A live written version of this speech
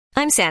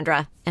I'm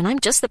Sandra, and I'm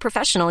just the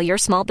professional your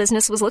small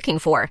business was looking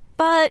for.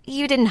 But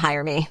you didn't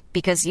hire me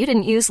because you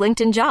didn't use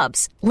LinkedIn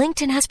Jobs.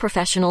 LinkedIn has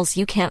professionals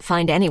you can't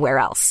find anywhere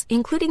else,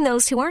 including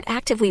those who aren't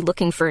actively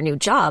looking for a new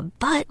job,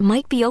 but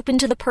might be open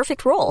to the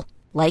perfect role,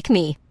 like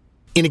me.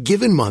 In a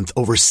given month,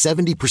 over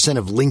 70%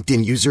 of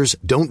LinkedIn users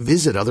don't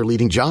visit other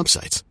leading job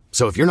sites.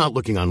 So if you're not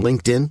looking on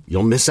LinkedIn,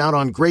 you'll miss out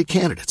on great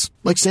candidates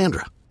like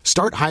Sandra.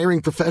 Start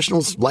hiring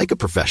professionals like a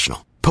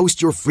professional.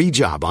 Post your free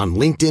job on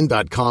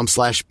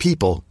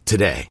linkedin.com/people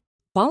today.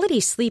 Quality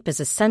sleep is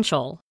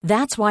essential.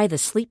 That's why the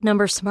Sleep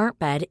Number Smart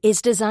Bed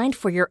is designed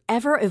for your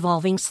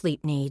ever-evolving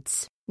sleep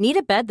needs. Need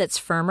a bed that's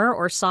firmer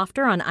or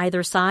softer on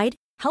either side?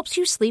 Helps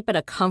you sleep at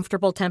a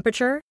comfortable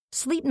temperature?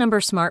 Sleep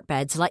Number Smart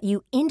Beds let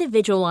you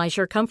individualize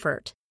your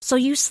comfort, so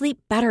you sleep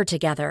better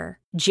together.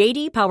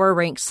 J.D. Power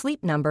ranks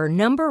Sleep Number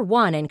number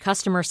 1 in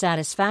customer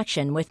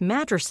satisfaction with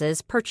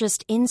mattresses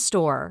purchased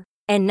in-store.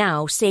 And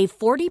now, save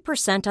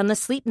 40% on the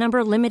Sleep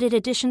Number Limited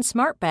Edition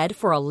Smart Bed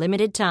for a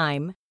limited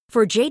time.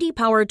 For J.D.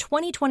 Power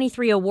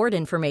 2023 award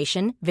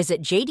information,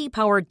 visit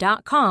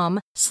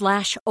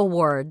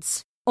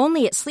jdpower.com/awards.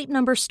 Only at Sleep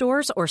Number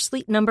stores or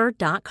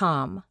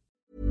sleepnumber.com.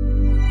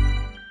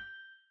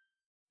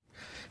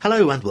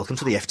 Hello and welcome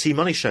to the FT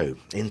Money Show.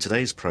 In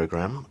today's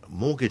programme,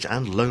 mortgage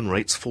and loan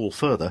rates fall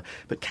further,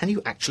 but can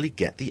you actually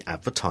get the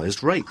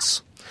advertised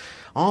rates?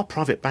 Are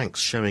private banks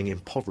showing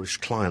impoverished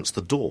clients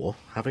the door,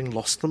 having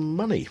lost them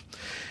money?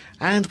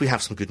 And we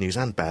have some good news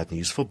and bad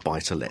news for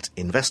buy-to-let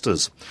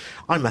investors.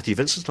 I'm Matthew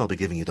Vincent, and I'll be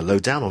giving you the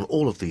lowdown on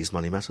all of these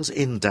money matters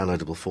in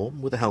downloadable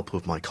form with the help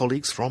of my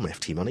colleagues from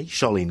FT Money,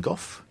 Charlene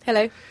Goff.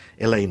 Hello.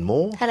 Elaine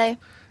Moore. Hello.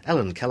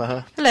 Ellen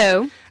Kelleher.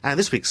 Hello. And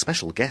this week's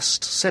special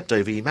guest, Seb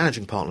Dovey,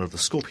 Managing Partner of the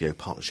Scorpio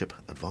Partnership,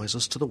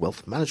 Advisors to the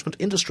Wealth Management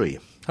Industry.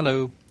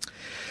 Hello.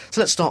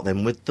 So let's start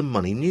then with the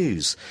money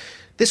news.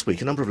 This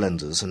week, a number of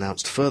lenders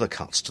announced further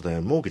cuts to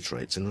their mortgage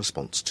rates in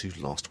response to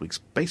last week's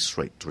base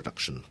rate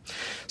reduction.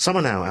 Some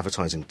are now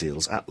advertising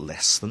deals at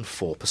less than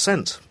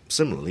 4%.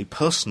 Similarly,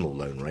 personal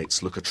loan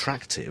rates look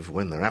attractive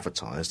when they're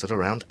advertised at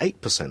around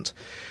 8%.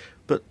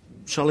 But,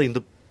 Charlene,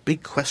 the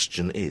big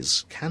question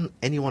is, can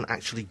anyone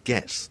actually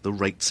get the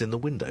rates in the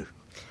window?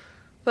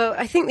 Well,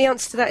 I think the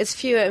answer to that is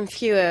fewer and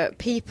fewer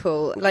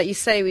people. Like you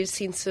say, we've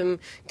seen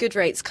some good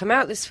rates come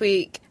out this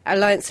week.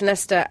 Alliance and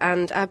Leicester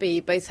and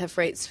Abbey both have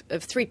rates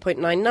of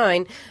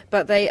 3.99,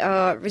 but they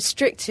are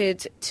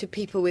restricted to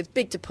people with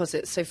big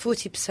deposits, so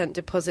 40%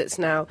 deposits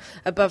now.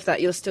 Above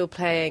that, you're still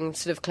paying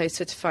sort of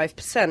closer to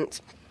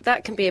 5%.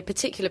 That can be a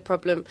particular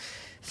problem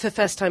for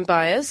first-time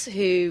buyers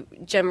who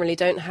generally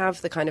don't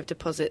have the kind of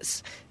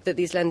deposits that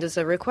these lenders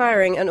are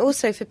requiring, and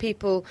also for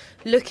people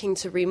looking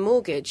to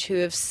remortgage who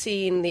have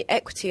seen the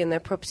equity in their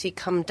property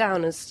come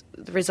down as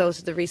the result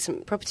of the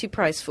recent property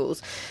price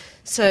falls.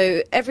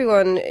 So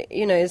everyone,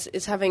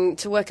 is having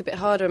to work a bit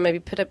harder and maybe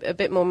put a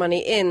bit more money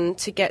in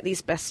to get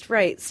these best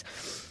rates.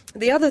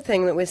 The other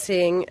thing that we're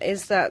seeing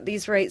is that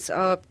these rates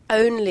are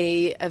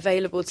only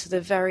available to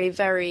the very,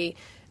 very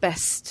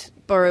best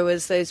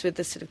borrowers, those with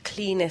the sort of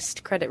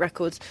cleanest credit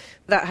records.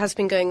 That has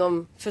been going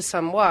on for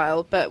some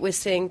while, but we're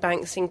seeing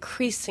banks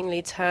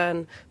increasingly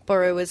turn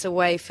borrowers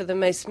away for the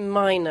most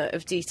minor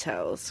of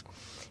details.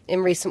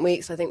 In recent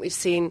weeks, I think we've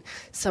seen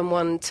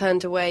someone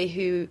turned away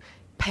who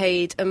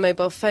paid a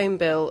mobile phone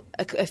bill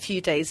a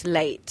few days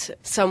late.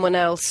 Someone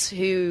else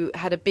who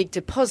had a big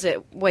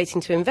deposit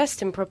waiting to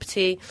invest in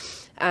property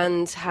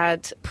and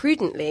had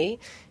prudently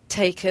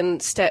taken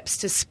steps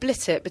to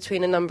split it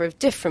between a number of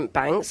different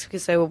banks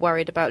because they were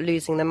worried about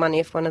losing their money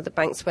if one of the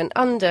banks went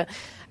under.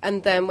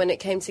 And then when it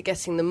came to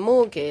getting the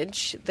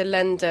mortgage, the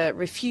lender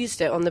refused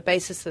it on the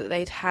basis that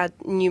they'd had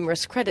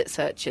numerous credit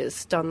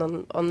searches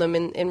done on them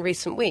in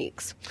recent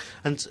weeks.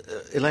 And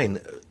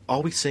Elaine,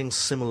 are we seeing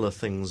similar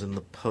things in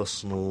the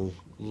personal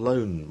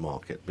loan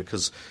market?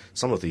 Because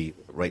some of the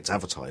rates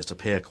advertised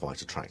appear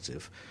quite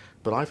attractive,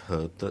 but I've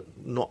heard that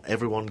not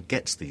everyone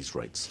gets these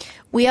rates.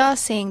 We are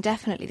seeing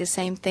definitely the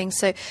same thing.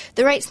 So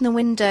the rates in the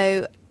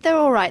window, they're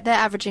all right. They're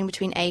averaging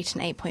between 8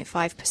 and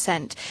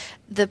 8.5%.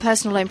 The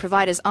personal loan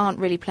providers aren't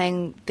really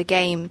playing the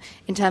game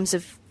in terms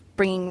of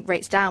bringing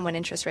rates down when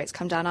interest rates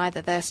come down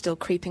either. They're still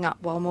creeping up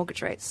while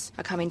mortgage rates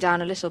are coming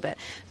down a little bit.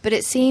 But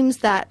it seems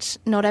that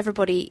not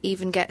everybody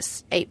even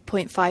gets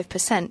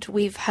 8.5%.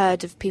 We've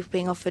heard of people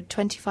being offered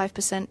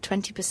 25%,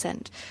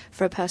 20%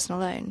 for a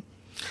personal loan.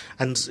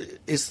 And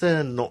is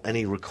there not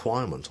any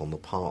requirement on the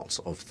part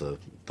of the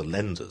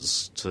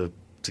lenders to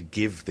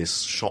give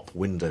this shop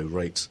window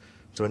rate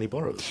to any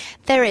borrowers?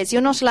 There is.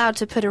 You're not allowed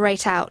to put a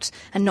rate out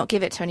and not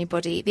give it to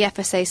anybody. The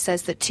FSA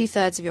says that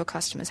 2/3 of your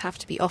customers have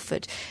to be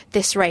offered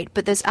this rate,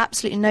 but there's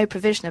absolutely no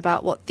provision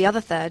about what the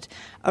other third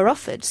are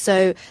offered.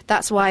 So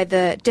that's why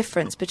the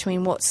difference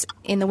between what's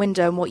in the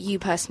window and what you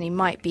personally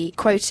might be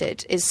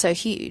quoted is so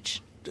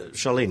huge.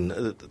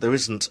 Charlene, there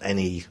isn't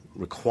any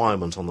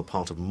requirement on the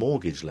part of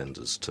mortgage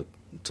lenders to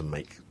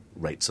make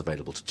rates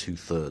available to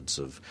 2/3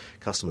 of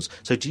customers.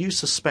 So do you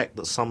suspect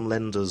that some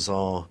lenders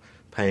are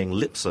paying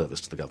lip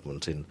service to the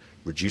government in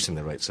reducing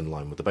their rates in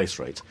line with the base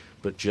rate,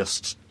 but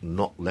just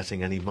not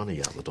letting any money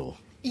out the door?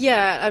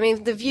 Yeah, I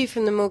mean, the view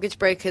from the mortgage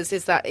brokers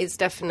is that it's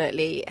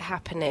definitely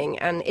happening.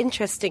 And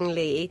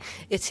interestingly,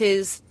 it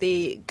is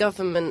the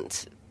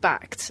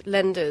government-backed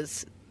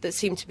lenders that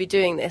seem to be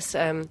doing this.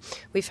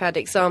 We've had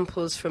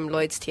examples from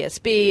Lloyds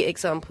TSB,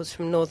 examples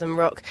from Northern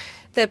Rock.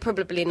 They're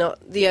probably not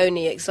the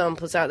only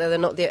examples out there. They're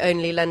not the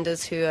only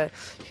lenders who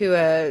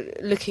are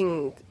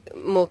looking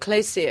more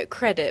closely at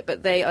credit,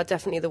 but they are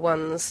definitely the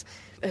ones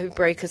who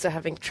brokers are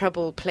having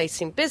trouble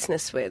placing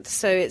business with.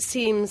 So it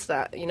seems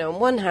that, on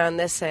one hand,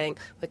 they're saying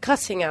we're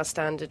cutting our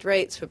standard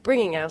rates, we're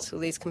bringing out all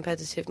these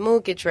competitive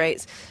mortgage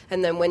rates,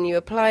 and then when you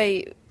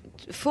apply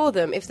for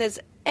them, if there's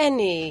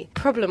any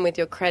problem with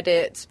your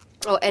credit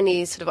or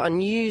any sort of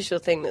unusual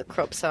thing that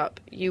crops up,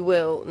 you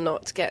will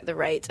not get the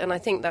rate. And I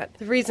think that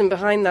the reason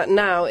behind that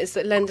now is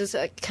that lenders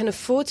can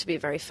afford to be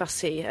very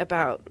fussy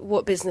about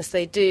what business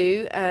they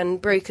do, and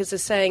brokers are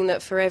saying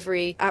that for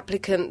every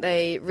applicant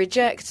they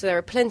reject, there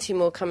are plenty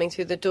more coming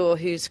through the door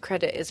whose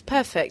credit is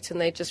perfect,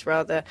 and they'd just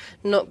rather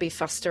not be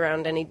fussed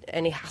around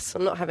any hassle,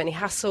 not have any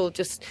hassle,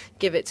 just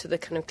give it to the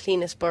kind of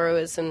cleanest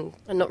borrowers and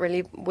are not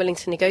really willing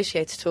to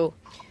negotiate at all.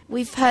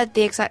 We've heard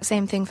the exact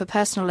same thing for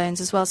personal loans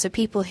as well. So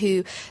people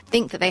who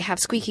think that they have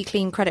squeaky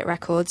clean credit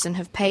records and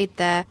have paid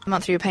their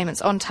monthly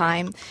repayments on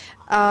time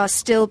are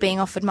still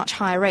being offered much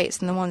higher rates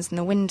than the ones in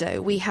the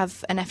window. We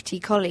have an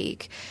FT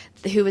colleague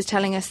who was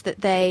telling us that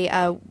they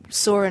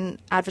saw an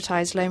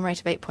advertised loan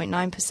rate of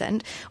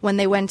 8.9%. When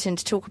they went in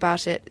to talk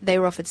about it, they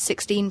were offered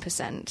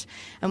 16%.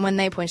 And when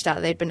they pointed out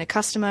that they'd been a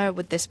customer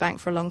with this bank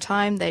for a long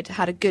time, they'd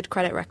had a good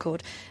credit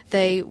record,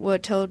 they were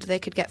told they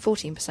could get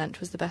 14%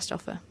 was the best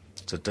offer.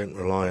 So don't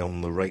rely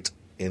on the rate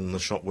in the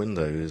shop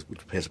window,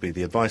 would appear to be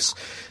the advice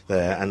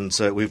there. And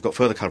we've got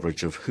further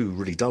coverage of who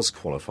really does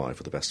qualify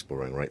for the best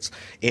borrowing rates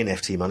in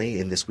FT Money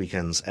in this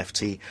weekend's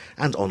FT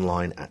and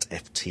online at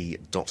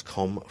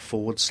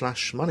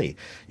ft.com/money.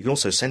 You can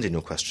also send in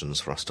your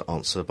questions for us to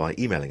answer by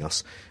emailing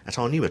us at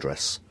our new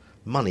address,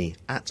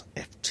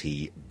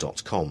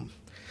 money@ft.com.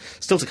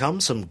 Still to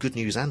come, some good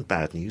news and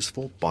bad news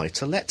for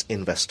buy-to-let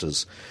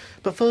investors.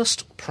 But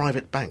first,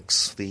 private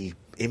banks. The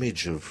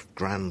image of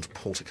grand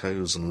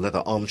porticos and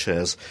leather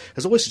armchairs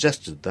has always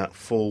suggested that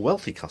for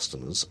wealthy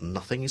customers,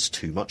 nothing is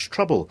too much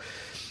trouble.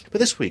 But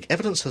this week,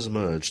 evidence has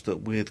emerged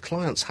that with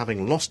clients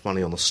having lost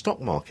money on the stock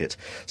market,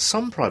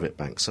 some private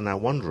banks are now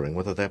wondering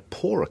whether their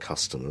poorer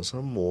customers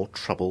are more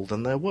trouble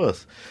than they're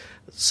worth.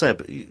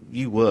 Seb,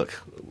 you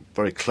work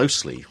very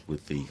closely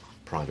with the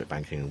private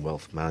banking and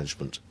wealth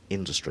management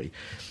industry.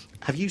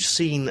 Have you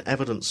seen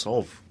evidence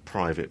of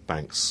private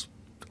banks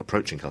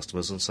approaching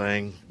customers and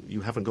saying,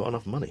 you haven't got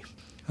enough money?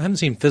 I haven't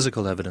seen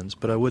physical evidence,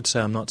 but I would say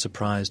I'm not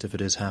surprised if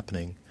it is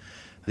happening.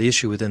 The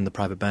issue within the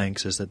private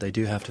banks is that they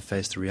do have to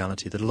face the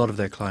reality that a lot of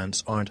their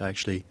clients aren't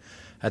actually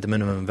at the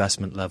minimum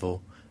investment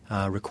level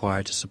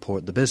required to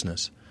support the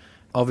business.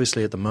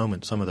 Obviously, at the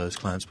moment, some of those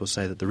clients will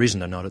say that the reason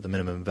they're not at the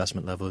minimum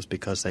investment level is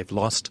because they've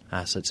lost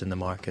assets in the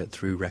market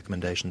through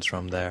recommendations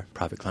from their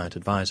private client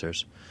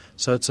advisors.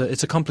 So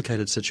it's a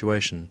complicated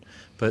situation,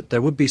 but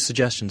there would be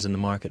suggestions in the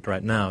market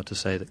right now to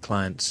say that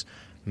clients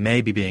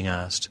may be being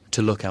asked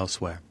to look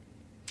elsewhere.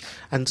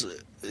 And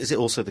is it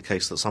also the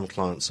case that some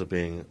clients are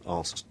being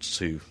asked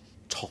to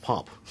top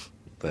up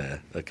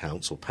their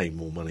accounts or pay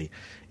more money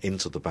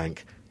into the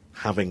bank,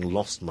 having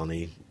lost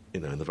money,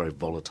 in the very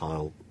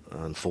volatile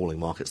and falling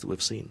markets that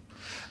we've seen?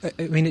 I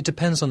mean, it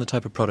depends on the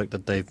type of product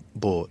that they've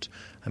bought.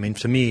 I mean,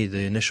 to me,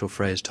 the initial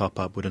phrase top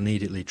up would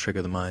immediately trigger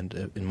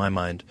in my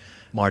mind,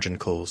 margin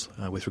calls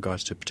with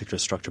regards to a particular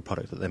structured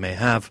product that they may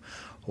have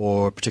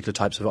or particular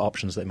types of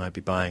options they might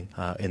be buying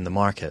in the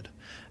market.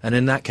 And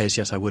in that case,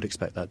 yes, I would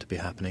expect that to be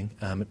happening.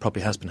 It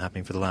probably has been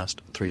happening for the last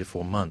 3 to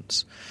 4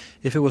 months.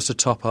 If it was to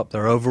top up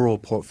their overall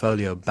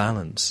portfolio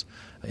balance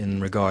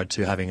in regard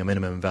to having a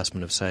minimum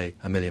investment of, say,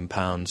 £1 million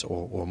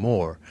or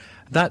more,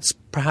 that's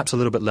perhaps a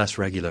little bit less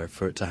regular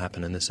for it to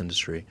happen in this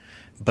industry.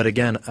 But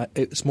again,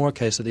 it's more a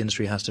case that the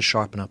industry has to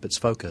sharpen up its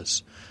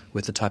focus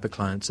with the type of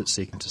clients it's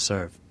seeking to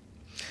serve.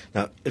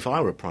 Now, if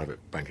I were a private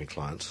banking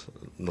client,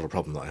 not a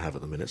problem that I have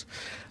at the minute,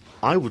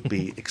 I would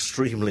be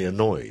extremely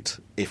annoyed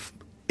if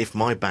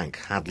my bank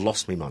had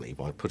lost me money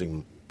by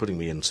putting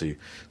me into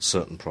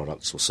certain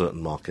products or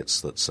certain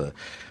markets that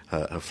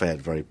have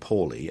fared very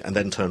poorly and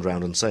then turned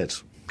around and said,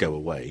 go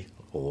away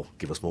or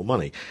give us more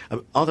money.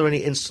 Are there any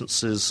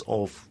instances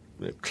of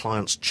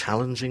clients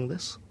challenging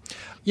this?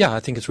 Yeah, I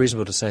think it's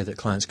reasonable to say that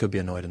clients could be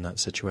annoyed in that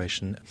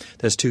situation.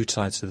 There's two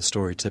sides to the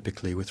story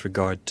typically with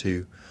regard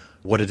to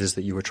what it is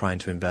that you were trying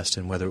to invest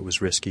in, whether it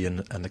was risky, and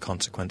the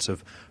consequence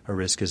of a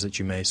risk is that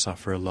you may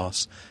suffer a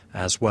loss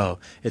as well.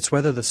 It's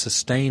whether the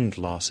sustained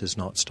loss is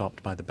not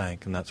stopped by the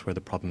bank, and that's where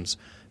the problems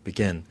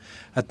begin.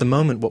 At the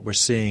moment, what we're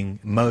seeing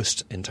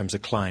most in terms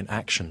of client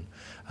action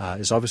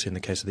is obviously in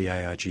the case of the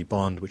AIG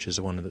bond, which is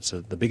the one that's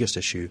the biggest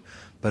issue.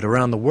 But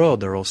around the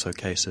world, there are also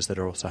cases that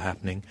are also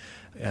happening.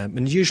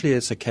 And usually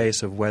it's a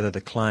case of whether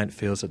the client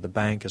feels that the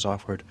bank has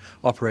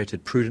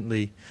operated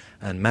prudently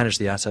and managed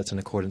the assets in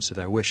accordance to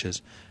their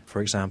wishes.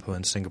 For example,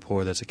 in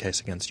Singapore, there's a case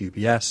against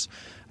UBS,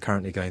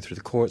 currently going through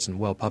the courts and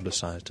well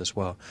publicized as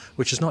well,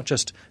 which is not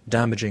just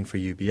damaging for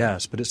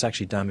UBS, but it's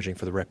actually damaging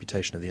for the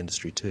reputation of the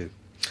industry too.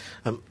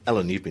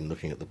 Ellen, you've been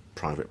looking at the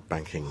private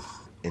banking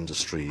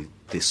industry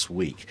this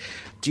week.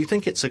 Do you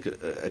think it's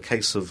a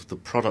case of the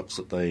products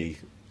that they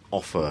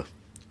offer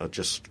are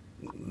just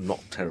not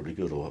terribly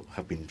good or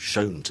have been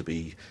shown to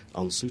be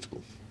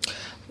unsuitable?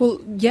 Well,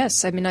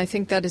 yes. I mean, I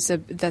think that's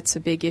a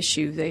big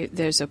issue.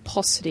 There's a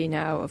paucity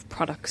now of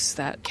products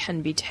that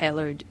can be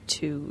tailored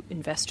to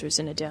investors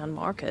in a down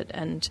market,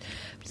 and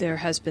there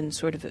has been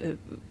sort of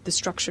the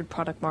structured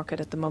product market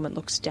at the moment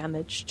looks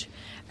damaged,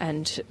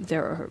 and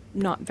there are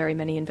not very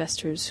many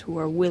investors who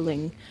are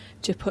willing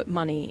to put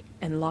money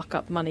and lock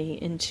up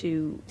money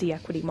into the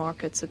equity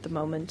markets at the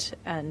moment,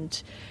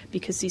 and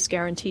because these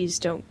guarantees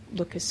don't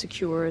look as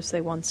secure as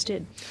they once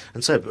did.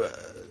 And so,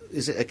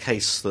 is it a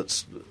case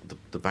that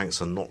the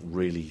banks are not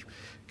really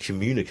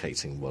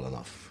communicating well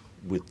enough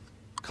with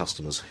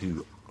customers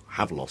who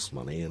have lost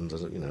money and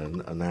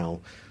are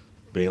now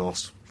being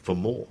asked for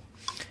more?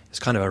 It's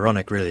kind of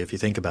ironic, really, if you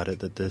think about it,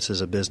 that this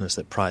is a business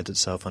that prides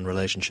itself on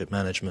relationship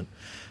management,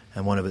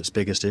 and one of its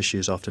biggest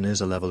issues often is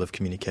a level of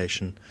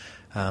communication.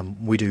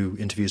 We do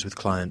interviews with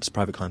clients,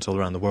 private clients all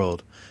around the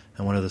world,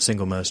 and one of the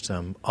single most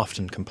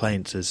often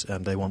complaints is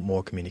they want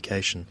more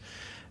communication.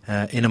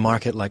 In a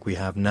market like we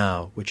have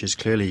now, which is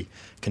clearly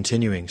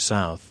continuing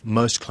south,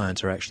 most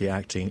clients are actually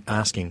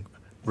asking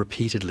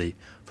repeatedly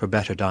for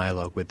better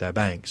dialogue with their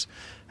banks.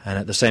 And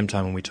at the same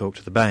time, when we talk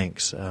to the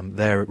banks,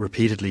 they're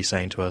repeatedly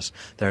saying to us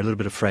they're a little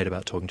bit afraid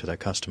about talking to their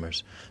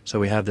customers. So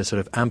we have this sort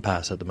of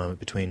impasse at the moment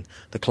between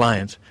the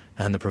client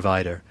and the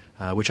provider,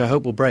 which I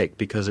hope will break,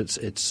 because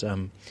it's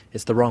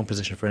the wrong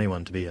position for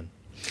anyone to be in.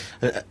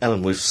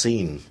 Ellen, we've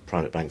seen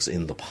private banks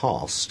in the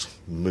past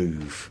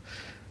move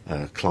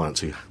clients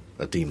who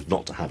are deemed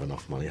not to have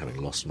enough money,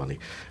 having lost money,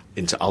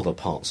 into other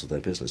parts of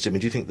their business. I mean,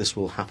 do you think this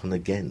will happen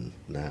again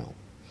now?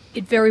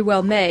 It very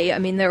well may. I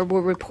mean, there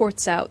were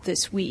reports out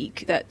this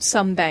week that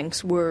some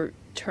banks were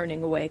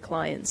turning away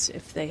clients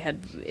if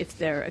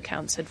their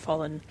accounts had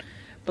fallen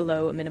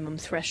below a minimum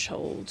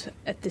threshold.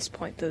 At this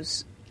point,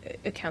 those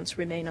accounts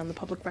remain on the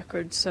public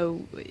record, so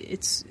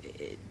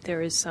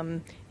there is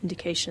some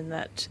indication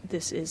that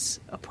this is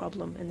a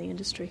problem in the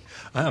industry.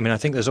 I mean, I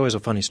think there's always a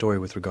funny story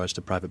with regards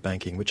to private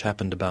banking, which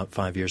happened about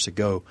 5 years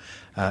ago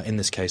in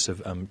this case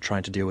of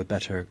trying to deal with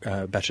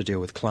better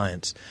deal with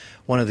clients.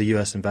 One of the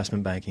U.S.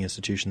 investment banking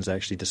institutions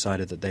actually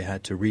decided that they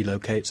had to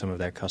relocate some of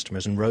their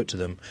customers and wrote to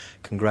them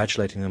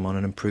congratulating them on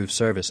an improved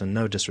service. And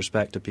no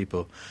disrespect to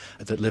people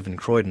that live in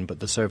Croydon, but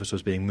the service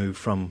was being moved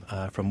from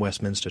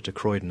Westminster to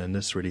Croydon, and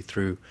this really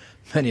threw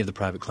many of the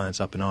private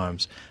clients up in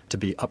arms to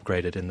be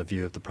upgraded in the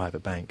view of the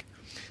private bank.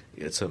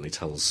 It certainly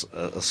tells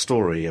a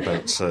story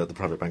about the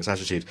private bank's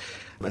attitude.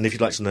 And if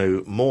you'd like to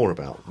know more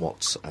about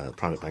what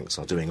private banks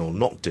are doing or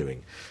not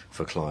doing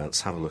for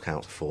clients, have a look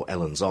out for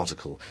Ellen's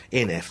article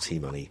in FT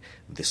Money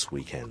this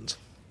weekend.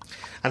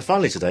 And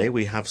finally today,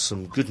 we have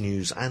some good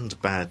news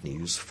and bad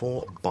news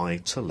for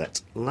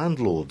buy-to-let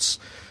landlords.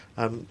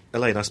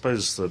 Elaine, I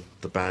suppose the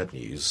bad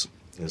news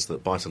is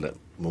that buy-to-let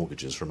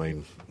mortgages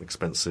remain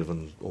expensive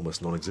and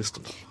almost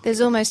non-existent.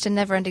 There's almost a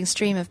never-ending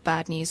stream of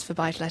bad news for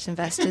buy-to-let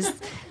investors.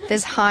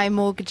 There's high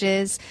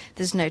mortgages,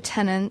 there's no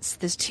tenants,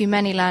 there's too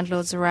many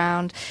landlords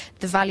around,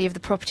 the value of the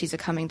properties are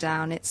coming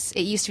down. It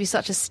used to be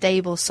such a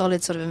stable,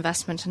 solid sort of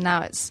investment, and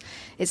now it's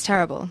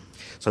terrible.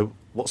 So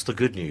what's the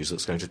good news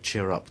that's going to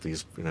cheer up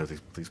these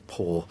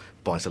poor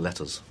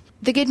buy-to-letters?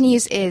 The good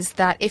news is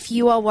that if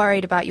you are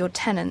worried about your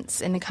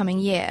tenants in the coming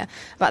year,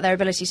 about their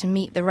ability to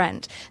meet the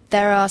rent,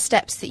 there are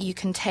steps that you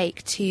can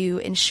take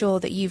to ensure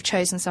that you've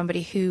chosen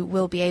somebody who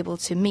will be able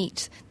to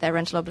meet their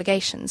rental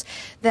obligations.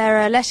 There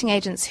are letting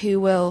agents who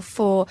will,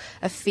 for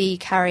a fee,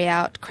 carry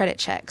out credit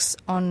checks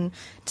on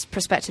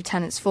prospective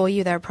tenants for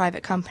you. There are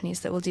private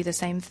companies that will do the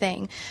same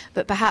thing.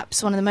 But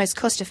perhaps one of the most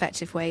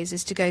cost-effective ways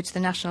is to go to the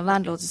National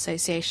Landlords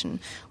Association,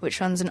 which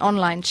runs an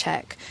online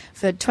check.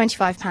 For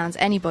 £25,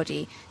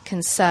 anybody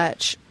can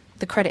search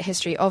the credit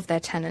history of their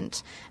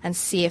tenant and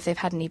see if they've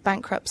had any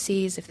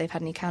bankruptcies, if they've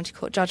had any county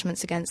court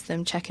judgments against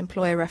them, check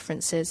employer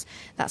references,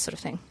 that sort of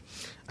thing.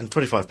 And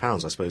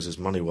 £25, I suppose, is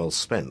money well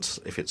spent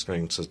if it's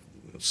going to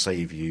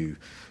save you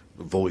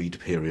void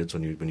periods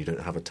when you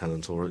don't have a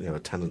tenant, or a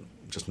tenant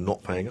just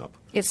not paying up.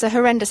 It's a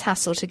horrendous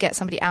hassle to get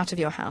somebody out of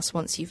your house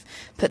once you've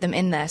put them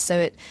in there.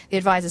 So the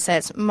advisors say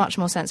it's much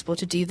more sensible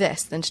to do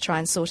this than to try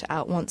and sort it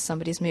out once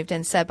somebody's moved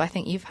in. Seb, I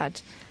think you've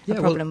had a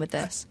problem with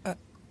this.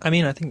 I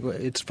mean, I think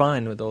it's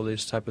fine with all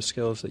these type of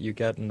skills that you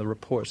get and the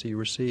reports that you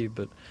receive,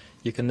 but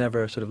you can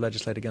never sort of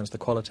legislate against the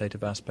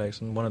qualitative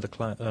aspects. And one of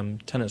the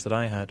tenants that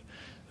I had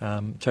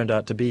turned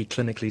out to be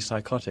clinically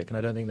psychotic, and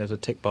I don't think there's a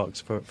tick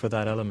box for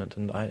that element.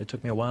 And it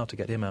took me a while to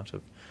get him out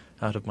of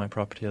my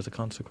property as a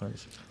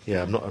consequence.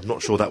 Yeah, I'm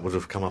not sure that would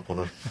have come up on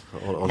an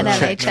a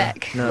LA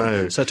check.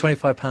 No. So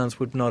 £25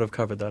 would not have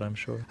covered that, I'm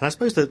sure. And I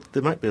suppose that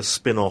there might be a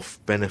spin-off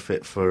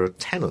benefit for a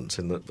tenant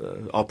in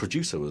that our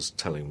producer was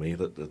telling me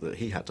that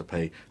he had to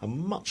pay a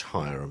much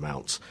higher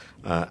amount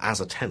as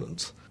a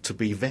tenant to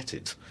be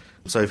vetted.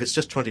 So if it's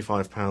just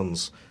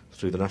 £25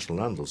 through the National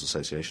Landlords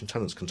Association,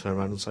 tenants can turn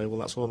around and say, well,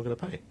 that's all I'm going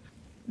to pay.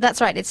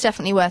 That's right. It's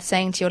definitely worth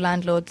saying to your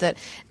landlord that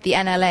the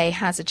NLA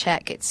has a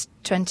check. It's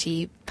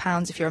 £20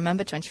 if you're a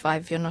member, £25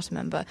 if you're not a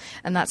member,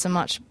 and that's a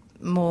much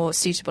more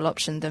suitable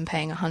option than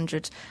paying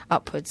 £100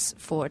 upwards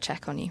for a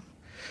check on you.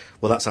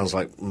 Well, that sounds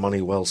like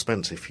money well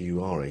spent if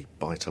you are a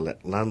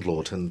buy-to-let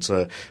landlord. And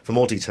for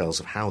more details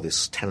of how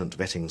this tenant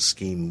vetting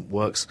scheme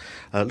works,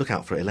 look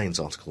out for Elaine's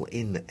article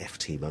in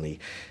FT Money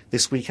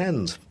this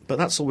weekend. But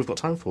that's all we've got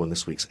time for in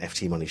this week's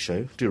FT Money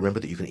show. Do remember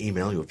that you can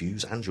email your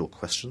views and your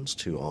questions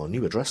to our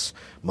new address,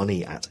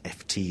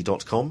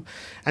 money@ft.com.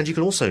 And you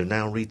can also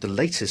now read the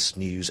latest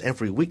news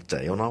every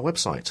weekday on our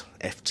website,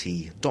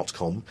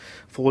 ft.com/money.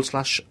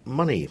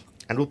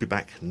 And we'll be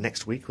back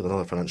next week with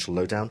another financial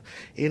lowdown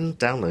in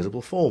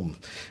downloadable form.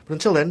 But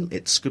until then,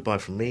 it's goodbye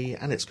from me,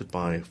 and it's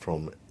goodbye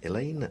from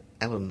Elaine,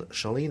 Ellen,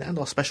 Charlene, and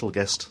our special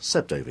guest,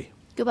 Seb Dovey.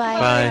 Goodbye.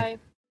 Bye.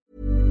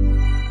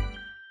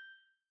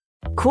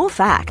 Cool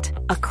fact,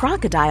 a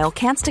crocodile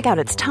can't stick out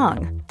its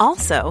tongue.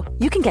 Also,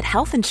 you can get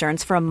health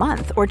insurance for a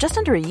month or just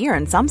under a year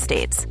in some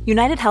states.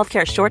 United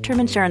Healthcare short-term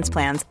insurance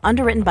plans,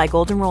 underwritten by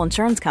Golden Rule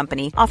Insurance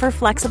Company, offer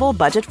flexible,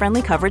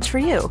 budget-friendly coverage for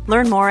you.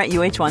 Learn more at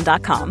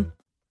uh1.com.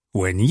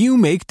 When you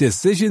make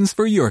decisions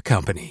for your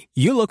company,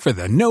 you look for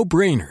the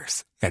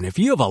no-brainers. And if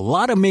you have a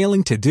lot of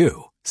mailing to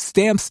do,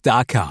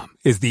 Stamps.com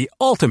is the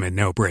ultimate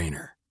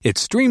no-brainer. It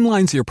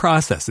streamlines your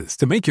processes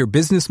to make your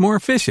business more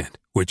efficient,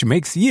 which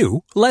makes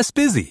you less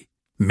busy.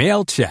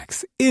 Mail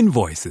checks,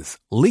 invoices,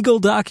 legal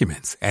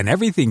documents, and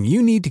everything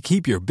you need to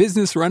keep your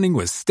business running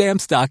with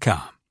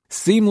Stamps.com.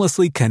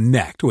 Seamlessly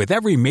connect with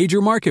every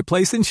major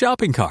marketplace and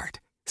shopping cart.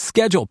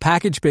 Schedule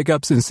package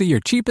pickups and see your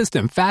cheapest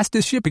and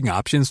fastest shipping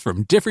options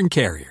from different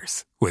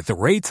carriers, with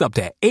rates up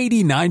to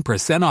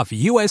 89% off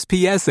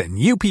USPS and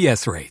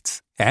UPS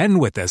rates. And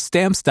with the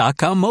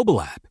Stamps.com mobile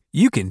app,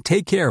 you can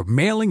take care of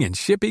mailing and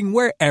shipping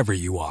wherever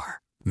you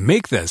are.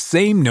 Make the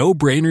same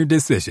no-brainer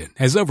decision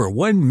as over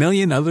 1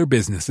 million other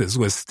businesses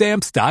with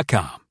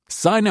Stamps.com.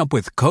 Sign up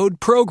with code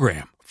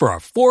PROGRAM for a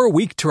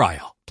 4-week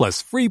trial,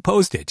 plus free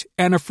postage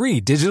and a free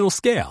digital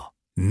scale.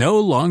 No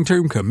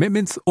long-term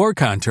commitments or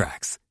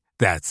contracts.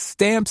 That's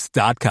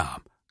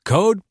Stamps.com.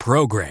 Code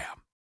PROGRAM.